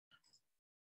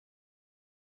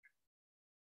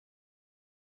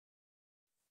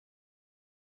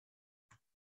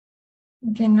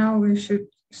Okay, now we should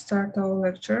start our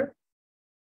lecture.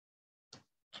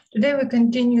 Today we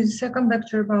continue the second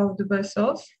lecture about the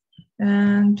vessels,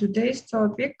 and today's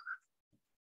topic,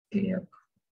 today's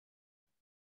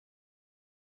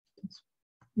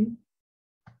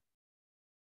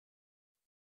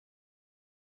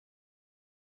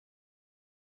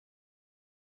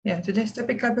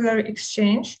topic, capillary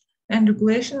exchange and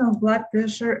regulation of blood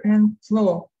pressure and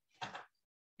flow.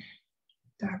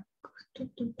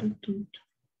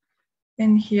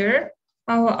 And here,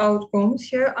 our outcomes.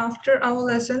 Here, after our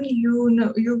lesson,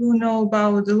 you will know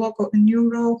about the local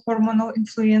neurohormonal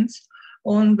influence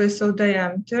on vessel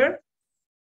diameter.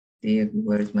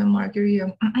 Where is my marker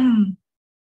here?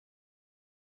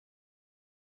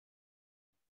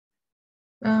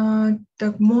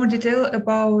 The more detail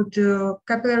about the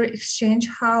capillary exchange,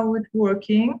 how it's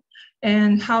working,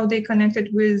 and how they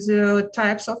connected with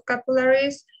types of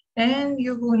capillaries. And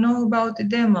you will know about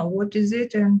edema, what is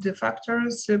it, and the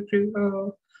factors.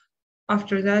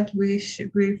 After that, we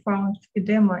found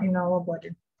edema in our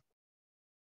body.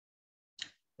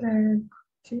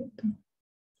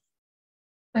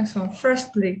 Excellent.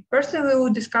 Firstly, we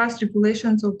will discuss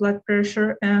regulations of blood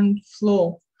pressure and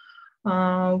flow.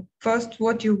 First,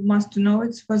 what you must know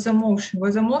is vasomotion.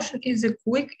 Vasomotion is a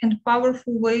quick and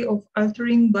powerful way of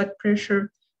altering blood pressure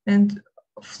and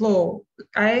flow.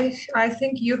 I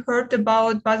think you heard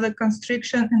about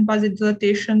vasoconstriction and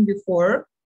vasodilatation before.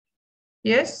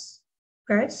 Yes,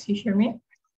 guys, you hear me?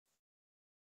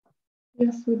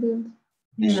 Yes, we did.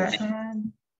 Yeah,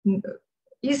 and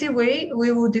easy way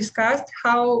we will discuss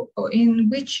how, in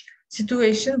which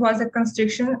situation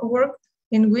vasoconstriction work,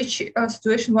 in which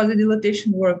situation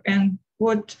vasodilatation work, and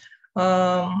what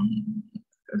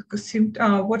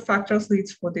factors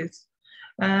leads for this.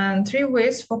 And 3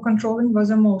 ways for controlling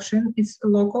vasomotion is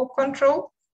local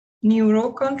control,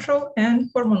 neural control,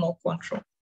 and hormonal control.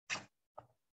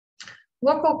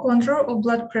 Local control of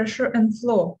blood pressure and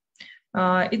flow.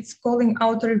 It's calling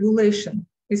autoregulation.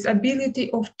 It's ability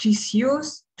of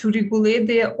tissues to regulate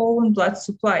their own blood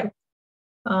supply.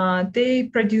 They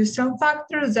produce some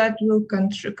factors that will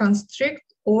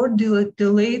constrict or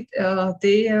dilate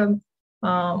their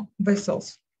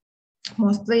vessels.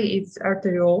 Mostly it's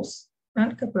arterioles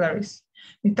and capillaries.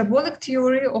 Metabolic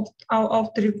theory of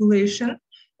autoregulation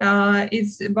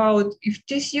is about if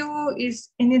tissue is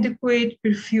inadequate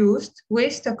perfused,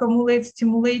 waste accumulates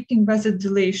stimulating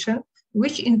vasodilation,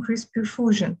 which increase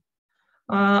perfusion.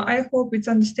 I hope it's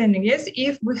understanding. Yes,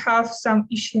 if we have some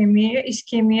ischemia,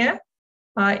 ischemia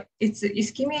is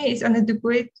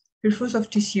inadequate perfuse of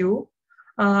tissue.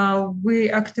 We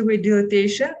activate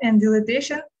dilatation, and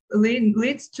dilatation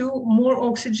leads to more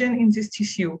oxygen in this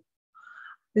tissue.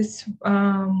 This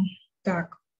The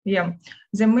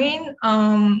main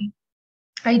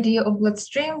idea of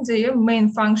bloodstream, the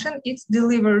main function, it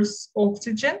delivers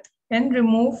oxygen and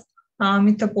remove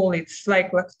metabolites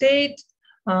like lactate,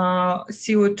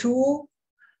 CO2,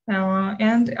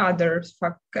 and others,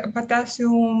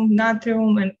 potassium,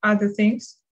 natrium, and other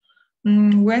things.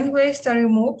 When waste are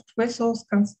removed, vessels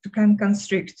can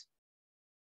constrict.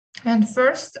 And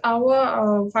first,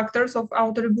 our factors of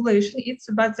autoregulation, it's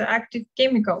about the active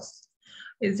chemicals.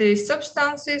 It's the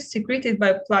substances secreted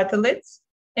by platelets,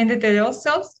 endothelial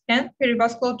cells, and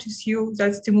perivascular tissue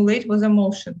that stimulate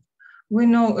vasomotion. We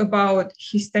know about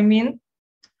histamine,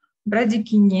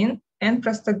 bradykinin, and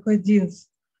prostaglandins.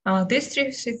 These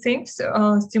 3 things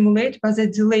stimulate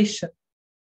vasodilation.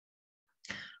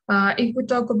 If we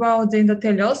talk about the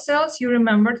endothelial cells, you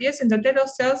remember, yes, endothelial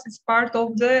cells is part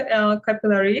of the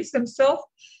capillaries themselves.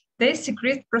 They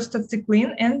secrete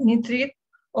prostacyclin and nitric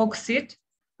oxide.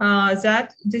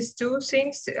 That these 2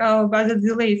 things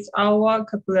vasodilates our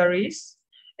capillaries,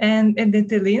 and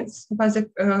endothelins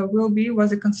will be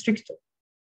vasoconstrictor.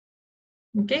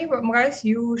 Okay, well, guys,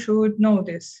 you should know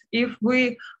this. If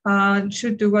we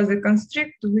should do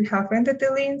vasoconstrict, we have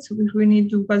endothelins. If we need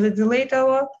to vasodilate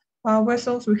our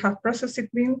vessels, we have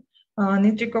prostacyclin,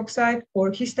 nitric oxide,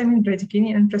 or histamine,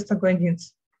 bradykinin, and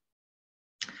prostaglandins.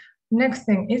 Next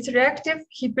thing, it's reactive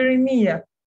hyperemia.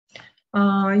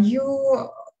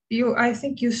 I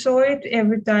think you saw it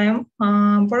every time.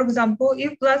 For example,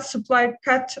 if blood supply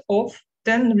cut off,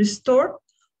 then restore,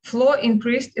 flow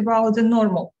increased about the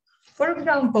normal. For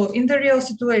example, in the real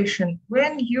situation,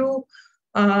 when you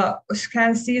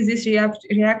can see this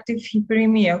reactive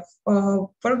hyperemia,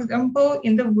 for example,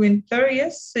 in the winter,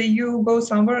 yes, you go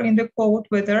somewhere in the cold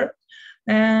weather,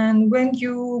 and when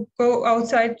you go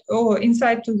outside or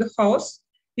inside to the house,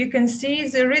 you can see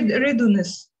the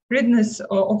redness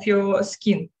of your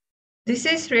skin. This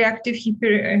is reactive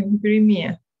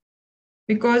hyperemia,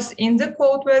 because in the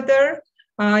cold weather,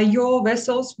 your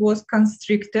vessels was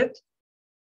constricted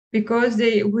because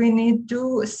we need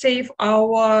to save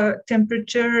our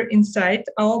temperature inside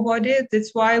our body.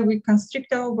 That's why we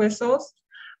constrict our vessels.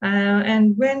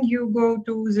 And when you go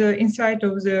to the inside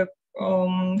of the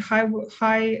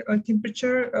high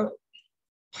temperature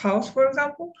house, for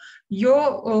example,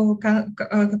 your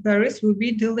capillaries will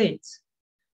be delayed.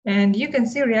 And you can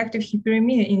see reactive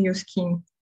hyperemia in your skin.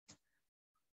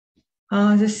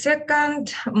 The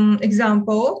second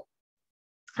example,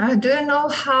 do you know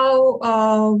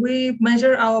how we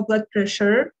measure our blood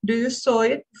pressure? Do you saw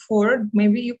it before?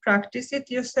 Maybe you practice it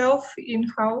yourself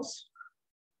in-house,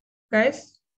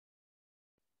 guys?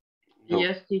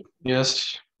 Yes.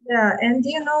 Yes. Yeah, and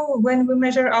you know, when we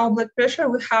measure our blood pressure,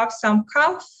 we have some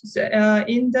cuffs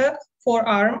in the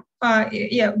forearm,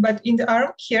 but in the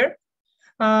arm here.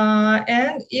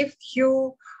 And if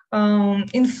you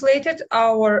inflated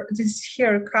this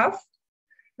here cuff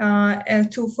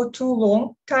for too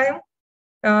long time,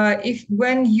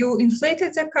 when you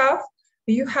inflated the cuff,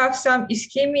 you have some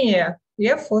ischemia,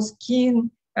 for skin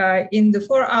in the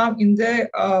forearm, in the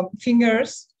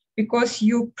fingers, because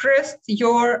you pressed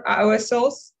your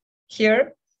vessels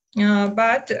here.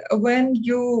 But when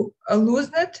you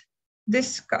loosen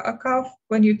this cuff,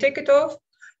 when you take it off,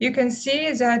 you can see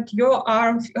that your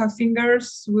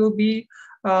fingers will be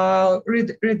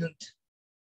reddened.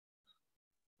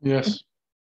 Yes.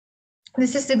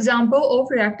 This is example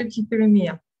of reactive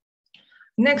hyperemia.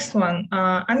 Next one,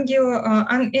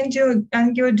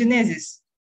 angiogenesis,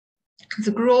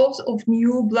 the growth of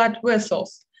new blood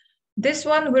vessels. This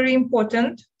one very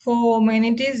important for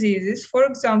many diseases, for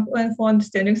example, and for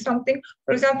understanding something.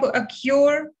 For example, a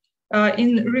cure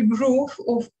in regrowth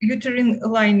of uterine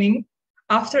lining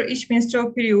after each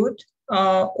menstrual period.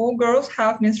 All girls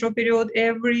have menstrual period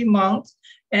every month,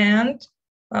 and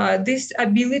this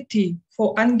ability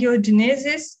for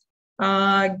angiogenesis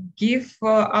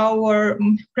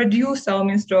produce our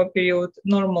menstrual period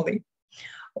normally,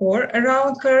 or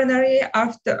around coronary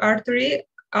artery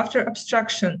after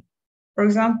obstruction. For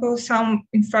example, some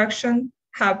infraction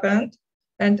happened,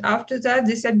 and after that,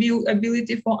 this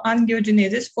ability for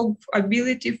angiogenesis, for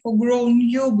ability for growing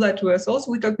new blood vessels,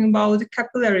 we're talking about the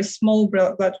capillary small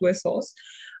blood vessels.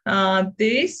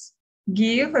 This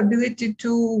give ability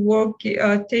to work,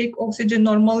 take oxygen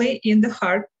normally in the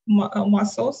heart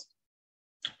muscles.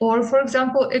 Or, for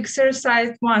example,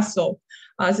 exercise muscle.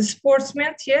 The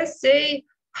sportsmen, yes, they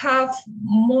have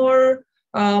more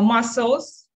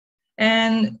muscles,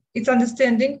 and it's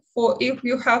understanding for if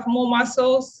you have more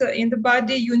muscles in the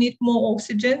body, you need more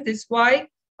oxygen. That's why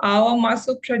our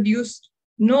muscle produce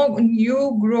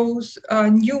new growth,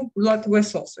 new blood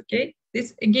vessels, okay?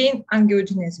 This, again,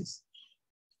 angiogenesis.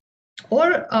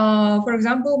 Or, for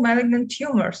example, malignant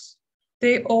tumors.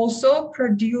 They also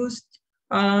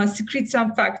secrete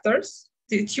some factors.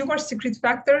 The tumors secrete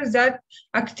factors that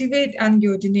activate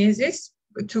angiogenesis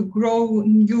to grow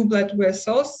new blood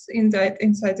vessels inside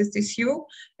the tissue.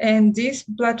 And these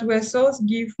blood vessels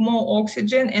give more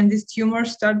oxygen, and these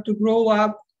tumors start to grow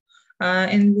up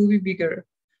and will be bigger.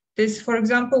 This, for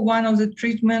example, one of the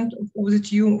treatment for the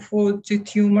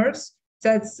tumors.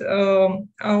 That's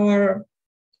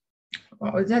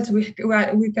that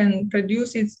we can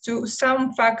produce it to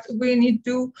some fact. We need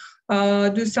to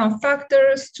do some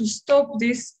factors to stop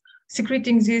this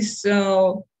secreting these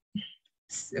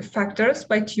factors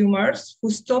by tumors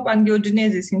who stop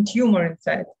angiogenesis in tumor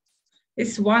inside.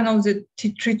 It's one of the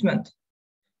treatment.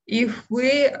 If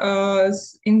we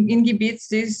inhibit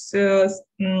these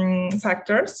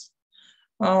factors,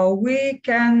 we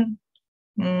can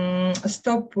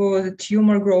stop the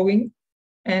tumor growing.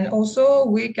 And also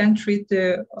we can treat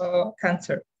the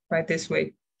cancer by this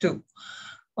way too.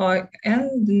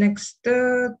 And next,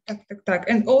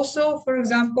 and also, for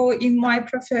example, in my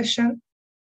profession,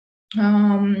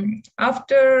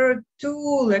 after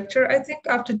 2 lectures, I think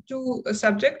after 2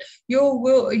 subjects, you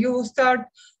will start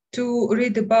to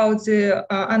read about the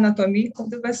anatomy of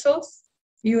the vessels.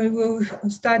 You will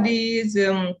study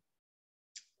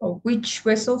which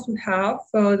vessels we have,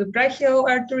 the brachial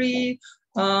artery,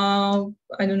 I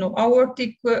don't know,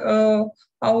 aortic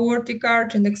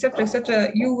arch, and etc.,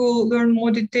 etc. You will learn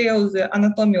more details, the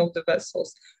anatomy of the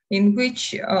vessels, in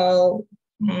which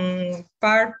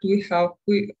part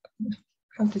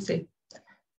how to say.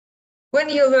 When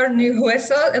you learn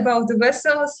about the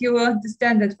vessels, you will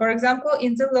understand that, for example,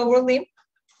 in the lower limb,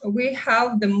 we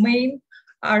have the main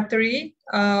artery,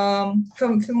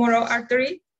 femoral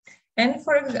artery, and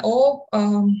for example,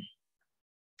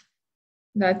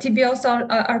 the tibial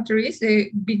arteries,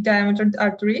 the big diameter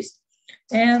arteries,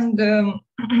 and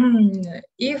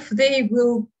if they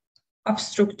will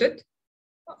obstructed,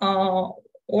 or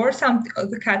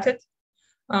the catheter,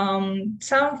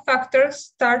 some factors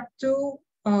start to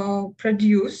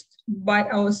produced by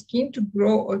our skin to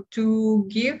grow or to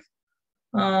give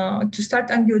to start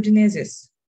angiogenesis.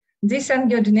 This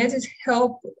angiogenesis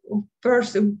help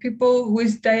people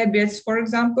with diabetes, for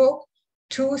example,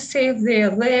 to save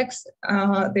their legs,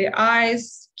 their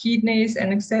eyes, kidneys,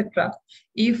 and etc.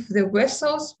 if the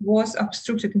vessels was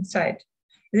obstructed inside.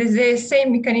 There's the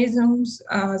same mechanisms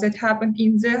that happen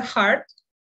in the heart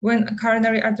when a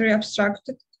coronary artery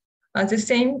obstructed. The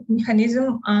same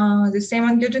mechanism, the same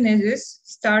angiogenesis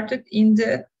started in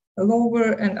the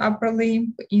lower and upper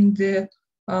limb, in the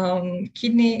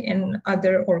kidney and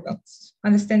other organs.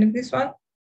 Understanding this one?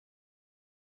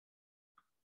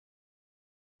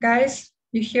 Guys,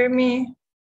 you hear me?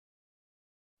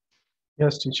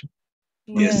 Yes, teacher.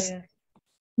 Yes. Yeah.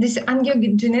 This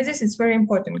angiogenesis is very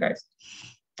important, guys.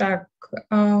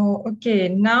 Okay,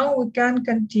 now we can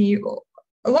continue.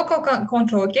 Local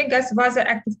control, okay, guys,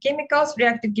 vasoactive chemicals,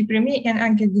 reactive hyperemia, and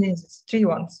angiogenesis, 3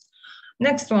 ones.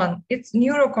 Next one, it's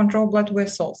neurocontrol blood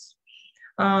vessels.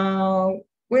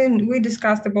 When we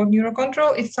discussed about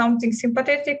neurocontrol, it's something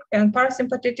sympathetic and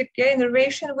parasympathetic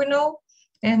innervation, we know.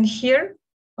 And here,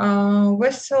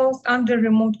 vessels under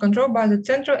remote control by the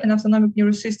central and autonomic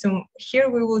nervous system. Here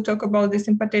we will talk about the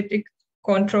sympathetic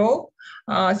control.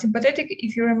 Sympathetic,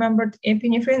 if you remembered,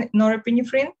 epinephrine,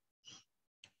 norepinephrine.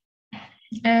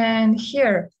 And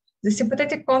here, the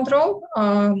sympathetic control,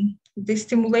 they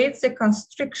stimulate the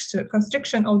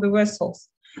constriction of the vessels.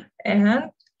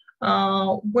 And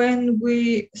when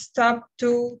we stop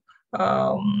to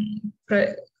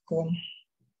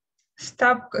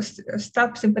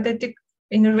stop sympathetic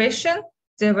innervation,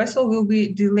 the vessel will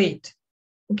be delayed.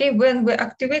 Okay, when we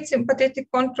activate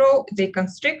sympathetic control, they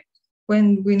constrict.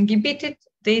 When we inhibit it,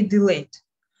 they delay.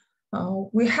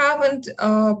 We haven't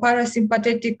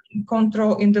parasympathetic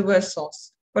control in the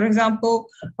vessels. For example,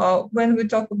 when we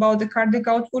talk about the cardiac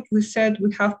output, we said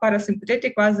we have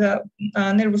parasympathetic as a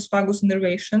nervus vagus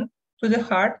innervation to the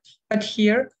heart, but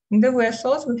here in the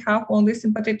vessels, we have only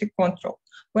sympathetic control.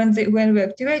 When we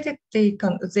activate it, they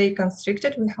constrict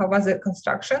it, we have as a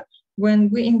construction. When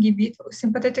we inhibit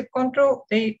sympathetic control,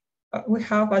 we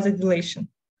have as a dilation.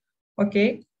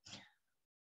 Okay.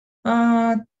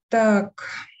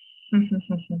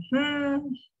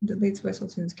 Delates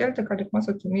vessels in the skeletal, cardiac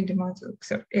muscle to meet the muscle.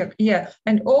 Yeah,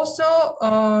 and also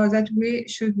that we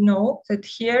should know that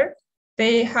here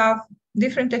they have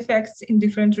different effects in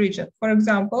different regions. For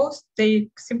example, the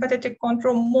sympathetic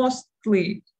control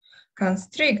mostly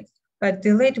constrict, but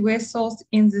delayed vessels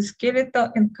in the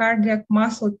skeletal and cardiac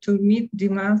muscle to meet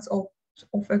demands of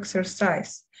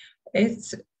exercise.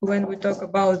 It's when we talk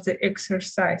about the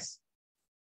exercise.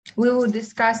 We will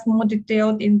discuss more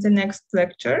detailed in the next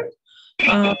lecture.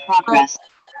 The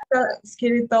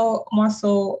skeletal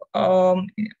muscle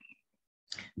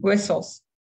vessels,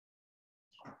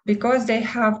 because they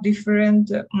have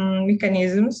different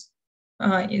mechanisms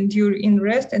in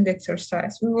rest and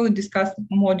exercise. We will discuss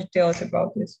more details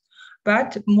about this,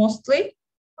 but mostly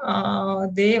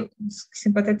the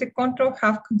sympathetic control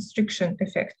have constriction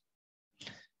effect.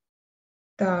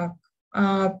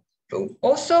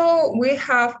 Also, we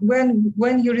have,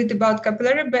 when you read about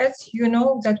capillary beds, you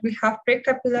know that we have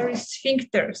precapillary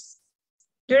sphincters.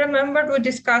 Do you remember we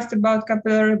discussed about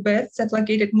capillary beds that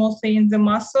located mostly in the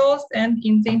muscles and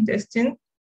in the intestine?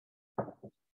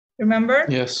 Remember?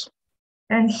 Yes.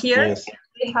 And here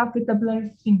we have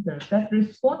precapillary sphincters that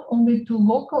respond only to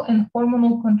local and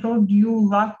hormonal control due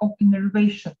lack of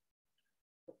innervation.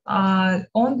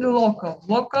 On the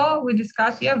local, we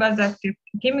discuss here vasoactive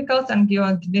chemicals,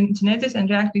 angiogenesis, and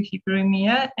reactive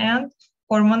hyperemia, and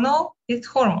hormonal, it's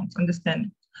hormones,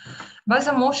 understand.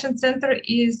 Vasomotion center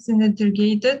is an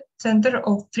integrated center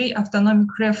of 3 autonomic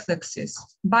reflexes: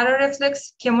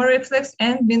 baroreflex, chemoreflex,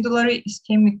 and medullary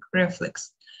ischemic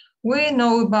reflex. We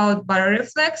know about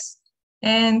baroreflex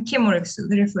and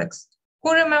chemoreflex.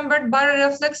 Who remembered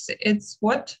baroreflex? It's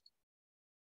what?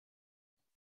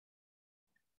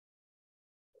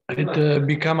 It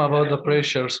become about the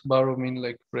pressures. Baro mean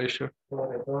like pressure.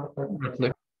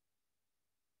 Like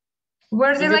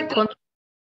Where they like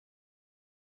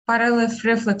parallel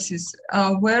reflexes,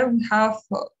 where we have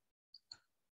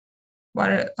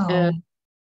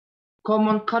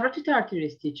common carotid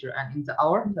arteries, teacher, and in the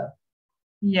aorta.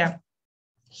 Yeah,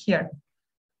 here.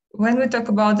 When we talk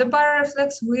about the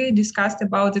baroreflex, we discussed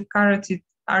about the carotid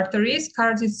arteries,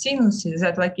 carotid sinuses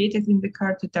that located in the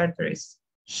carotid arteries.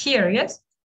 Here, yes.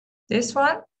 This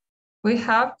one, we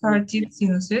have carotid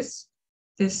sinuses,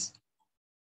 that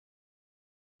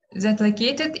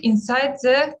located inside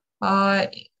the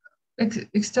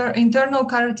internal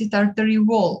carotid artery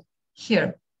wall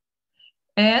here,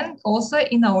 and also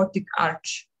in aortic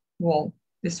arch wall,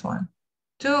 this one,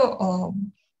 two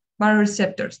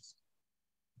baroreceptors.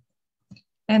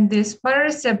 And these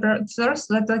baroreceptors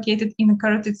located in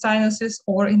carotid sinuses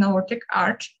or in aortic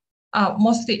arch,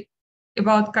 mostly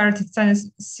about carotid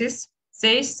sinuses,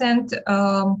 they send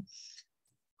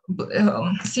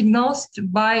signals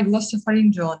by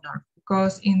glossopharyngeal nerve,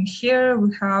 because in here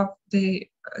we have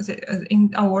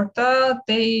in aorta,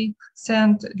 they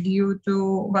send due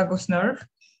to vagus nerve.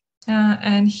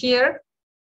 And here,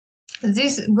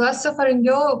 these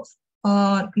glossopharyngeal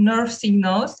nerve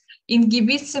signals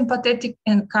inhibit sympathetic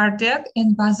and cardiac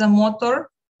and vasomotor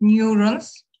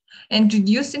neurons and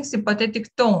reducing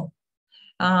sympathetic tone.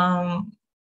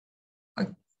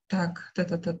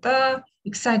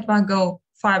 Excite vagal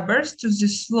fibers to the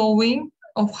slowing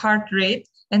of heart rate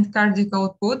and cardiac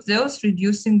output, thus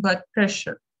reducing blood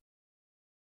pressure.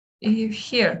 If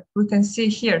here, we can see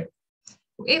here,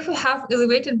 if we have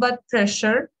elevated blood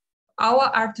pressure,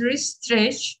 our arteries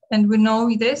stretch, and we know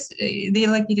this, they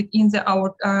located in the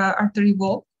artery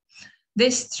wall. They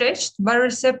stretched,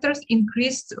 baroreceptors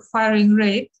increased firing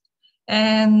rate,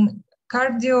 and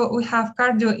we have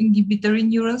cardio inhibitory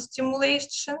neuron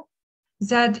stimulation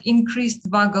that increased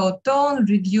vagal tone,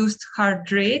 reduced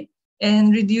heart rate,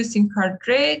 and reducing heart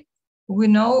rate, we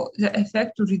know the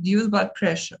effect to reduce blood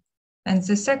pressure. And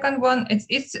the second one,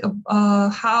 it's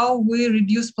how we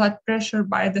reduce blood pressure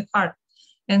by the heart.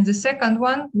 And the second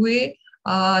one, these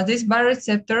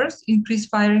baroreceptors increase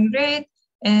firing rate,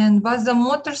 and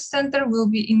vasomotor center will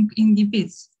be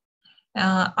inhibited.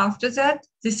 After that,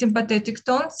 the sympathetic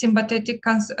tone, sympathetic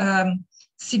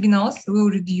signals will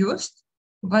reduce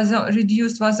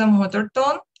vasomotor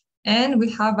tone, and we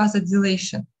have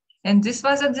vasodilation. And this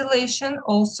vasodilation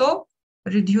also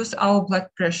reduce our blood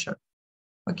pressure.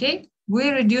 Okay, we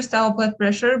reduced our blood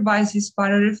pressure by this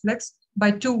parareflex by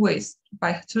two ways: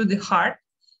 through the heart,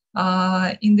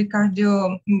 by the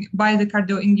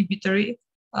cardio inhibitory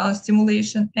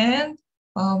stimulation, and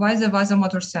by the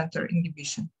vasomotor center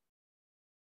inhibition.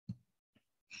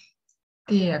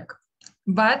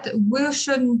 But we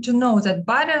should know that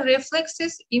baroreflex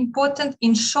is important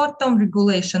in short-term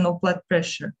regulation of blood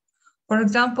pressure. For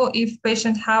example, if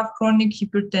patients have chronic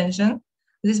hypertension,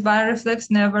 this baroreflex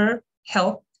never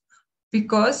help,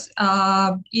 because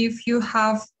if you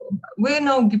have, we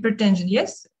know hypertension,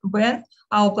 yes, when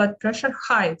our blood pressure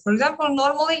high. For example,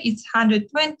 normally it's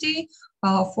 120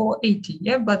 for 80,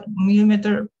 yeah, but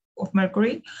millimeter of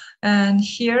mercury. And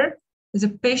here, the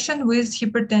patient with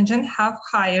hypertension have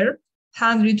higher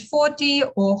 140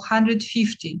 or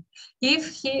 150.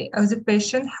 If the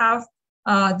patient have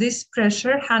this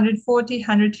pressure 140,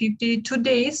 150 2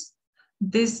 days,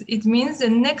 it means the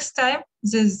next time,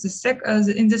 in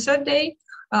the third day,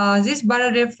 this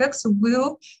baroreflex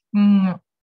will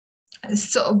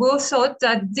thought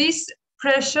that this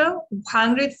pressure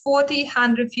 140,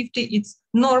 150 it's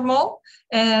normal,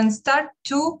 and start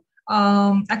to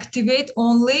activate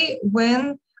only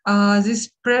when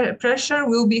this pressure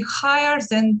will be higher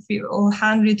than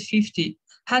 150,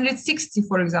 160,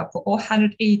 for example, or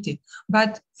 180.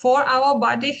 But for our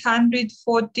body,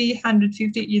 140,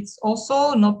 150, it's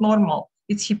also not normal.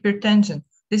 It's hypertension.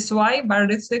 This is why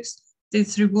baroreflex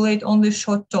is regulate only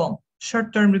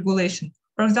short-term regulation.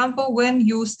 For example, when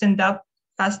you stand up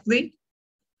fastly,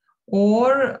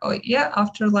 or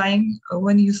after lying,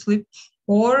 when you sleep,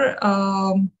 or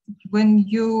when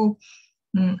you,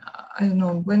 I don't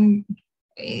know, when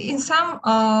in some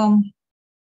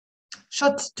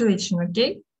short situation,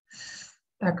 okay,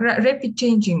 like rapid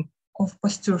changing of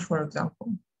posture, for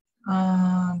example.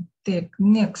 Take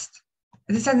next.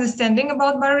 This understanding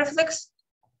about baroreflex?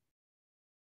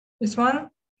 This one?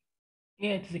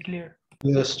 Yeah, it's clear.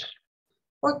 Yes.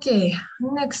 Okay,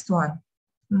 next one.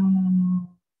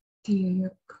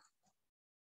 Take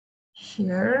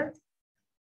here.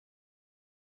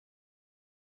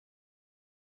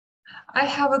 I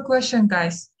have a question,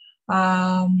 guys.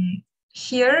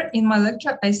 Here in my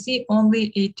lecture, I see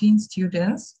only 18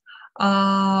 students.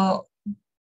 Where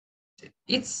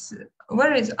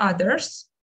is others?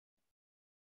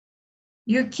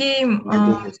 You came.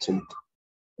 I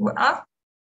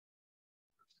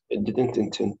didn't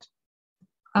intend.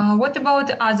 What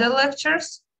about other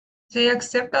lectures? They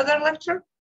accept other lecture?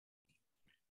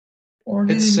 Or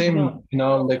It's same No. in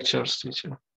our lectures,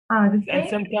 teacher. The And same?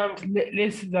 sometimes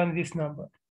less than this number.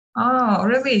 Oh,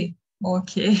 really?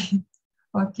 Okay.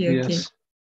 Okay. Yes.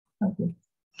 Okay.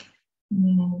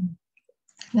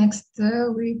 Next,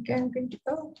 we can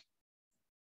continue.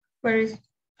 Where is?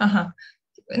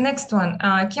 Next one,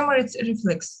 Camrose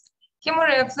reflex.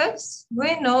 Hemoreflex,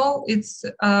 we know it's,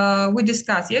 we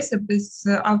discussed, yes, it's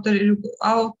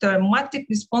automatic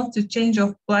response to change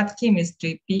of blood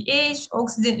chemistry, pH,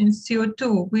 oxygen, and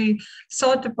CO2. We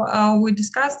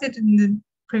discussed it in the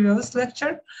previous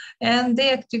lecture, and they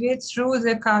activate through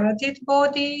the carotid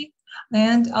body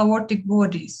and aortic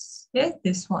bodies. Yes,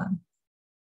 this one.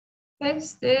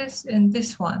 Yes, this and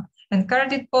this one. And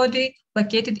carotid body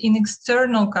located in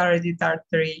external carotid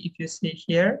artery, if you see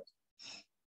here.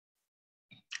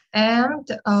 And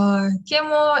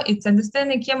chemo, it's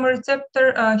understanding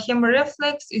chemoreceptor,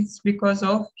 hemoreflex, it's because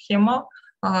of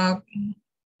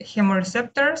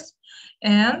chemoreceptors.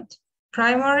 And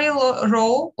primary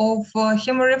role of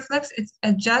hemoreflex is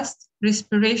adjust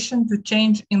respiration to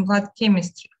change in blood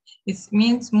chemistry. It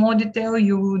means more detail,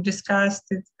 you discussed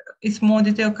it, it's more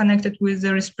detail connected with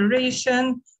the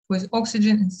respiration, with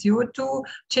oxygen and CO2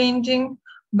 changing.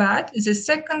 But the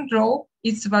second role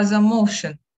is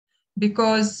vasomotion,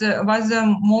 because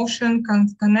vasomotion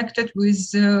connected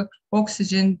with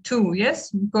oxygen too,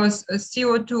 yes? Because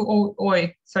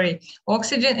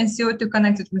oxygen and CO2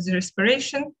 connected with the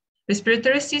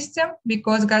respiratory system,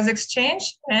 because gas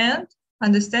exchange, and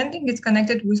understanding is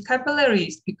connected with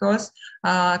capillaries, because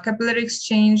capillary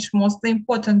exchange mostly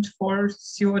important for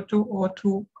CO2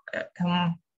 O2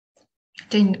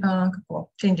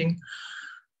 changing.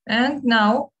 And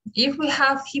now, if we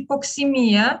have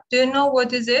hypoxemia, do you know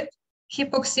what is it?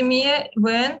 Hypoxemia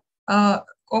when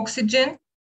oxygen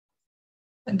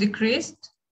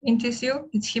decreased in tissue,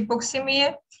 it's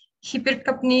hypoxemia.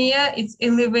 Hypercapnia, it's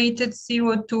elevated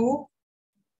CO2,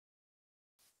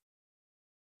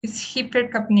 it's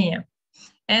hypercapnia.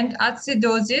 And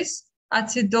acidosis,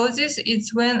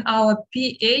 it's when our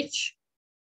pH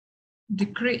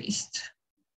decreased.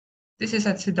 This is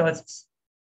acidosis.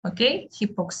 Okay,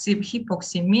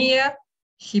 hypoxemia,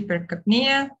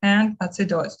 hypercapnia, and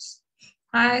acidosis.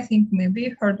 I think maybe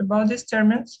you heard about these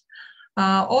terms.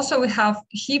 Also, we have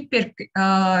hypocapnia.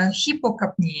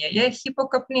 Yeah,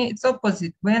 hypocapnia, it's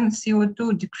opposite, when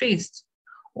CO2 decreased.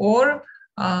 Or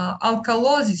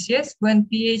alkalosis, yes, when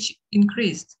pH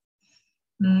increased.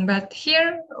 But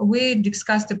here we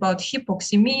discussed about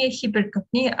hypoxemia,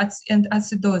 hypercapnia, and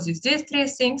acidosis. These three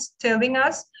things telling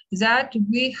us that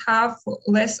we have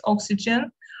less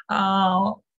oxygen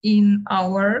in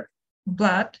our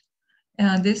blood.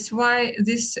 And this is why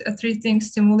these three things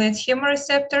stimulate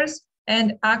chemoreceptors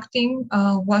and acting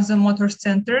vasomotor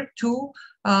center to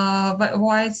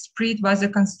widespread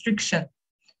vasoconstriction.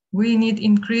 We need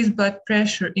increased blood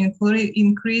pressure,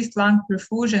 increased lung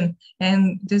perfusion,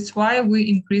 and that's why we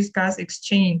increase gas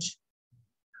exchange.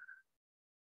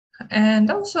 And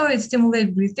also it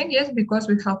stimulates breathing, yes, because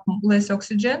we have less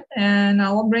oxygen, and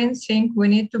our brains think we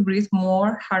need to breathe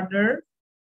more, harder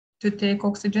to take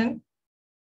oxygen.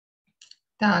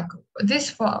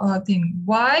 This thing,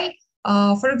 why,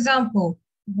 for example,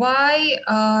 why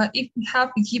if we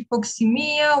have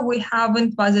hypoxemia, we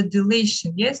haven't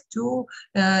vasodilation, yes, to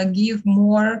give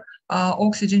more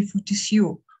oxygen for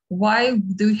tissue. Why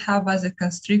do we have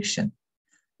vasoconstriction?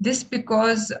 This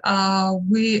because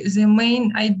the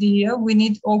main idea, we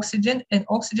need oxygen, and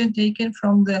oxygen taken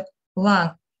from the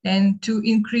lung. And to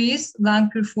increase lung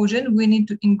perfusion, we need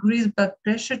to increase blood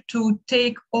pressure to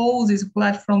take all this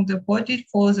blood from the body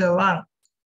for the lung.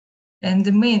 And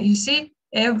the main, you see,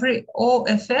 all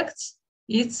effects,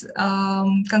 it's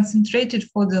concentrated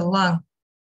for the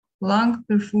lung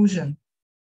perfusion.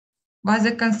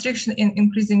 Vasoconstriction and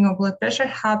increasing of blood pressure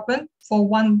happen for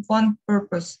one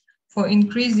purpose, for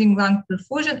increasing lung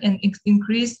perfusion and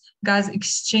increase gas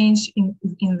exchange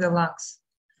in the lungs.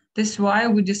 This is why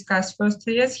we discussed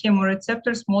firstly, yes,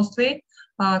 chemoreceptors mostly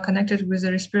connected with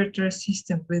the respiratory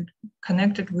system,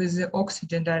 connected with the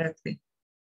oxygen directly.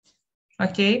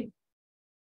 Okay.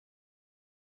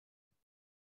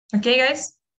 Okay,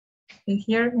 guys, you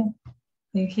hear me?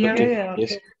 You hear me? Yeah,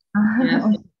 Yes.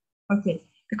 Yes. Okay,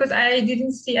 because I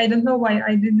didn't see, I don't know why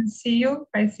I didn't see you.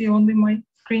 I see only my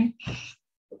screen.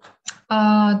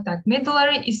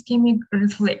 Medullary ischemic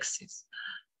reflexes.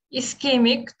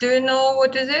 Ischemic, do you know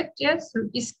what is it? Yes,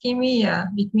 ischemia.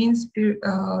 It means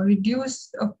reduce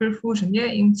of perfusion, yeah,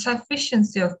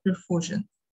 insufficiency of perfusion.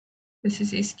 This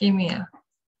is ischemia.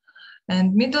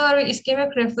 And medullary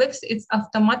ischemic reflex, it's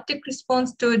automatic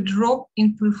response to a drop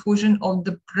in perfusion of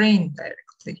the brain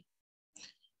directly.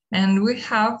 And we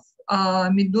have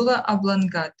medulla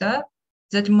oblongata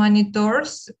that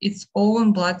monitors its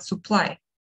own blood supply.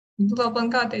 Medulla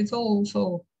oblongata is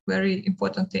also very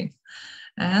important thing.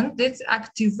 And it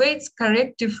activates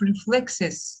corrective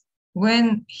reflexes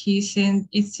when it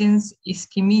sees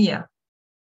ischemia.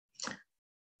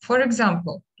 For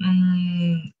example,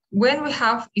 when we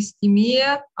have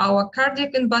ischemia, our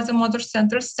cardiac and vasomotor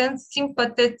centers send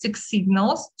sympathetic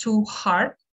signals to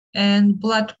heart and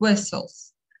blood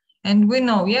vessels. And we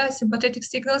know, yeah, sympathetic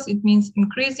signals, it means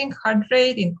increasing heart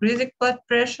rate, increasing blood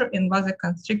pressure, and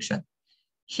vasoconstriction.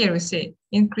 Here we say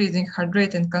increasing heart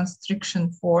rate and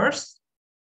constriction force.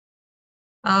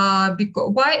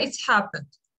 Because why it's happened?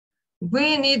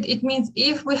 We need, it means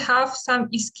if we have some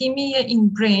ischemia in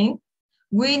brain,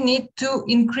 we need to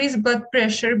increase blood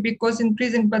pressure because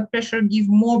increasing blood pressure gives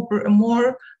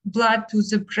more blood to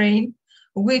the brain.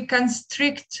 We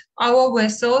constrict our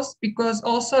vessels because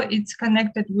also it's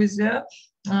connected with the,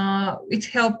 it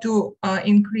helps to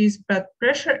increase blood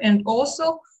pressure, and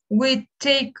also we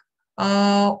take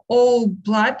all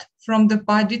blood from the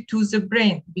body to the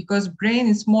brain because brain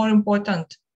is more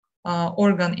important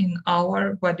organ in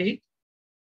our body.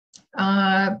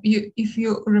 If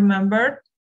you remember,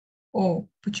 oh,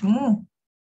 почему?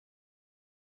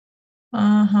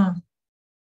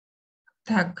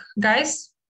 Так, guys.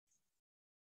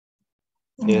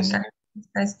 Yes.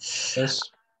 Guys. Yes.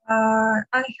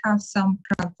 I have some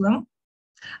problem.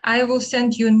 I will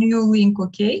send you a new link,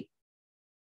 okay?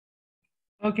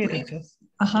 Okay, Please. teacher.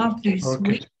 Please Okay.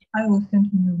 wait. I will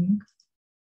send you a new link.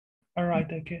 All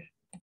right, okay.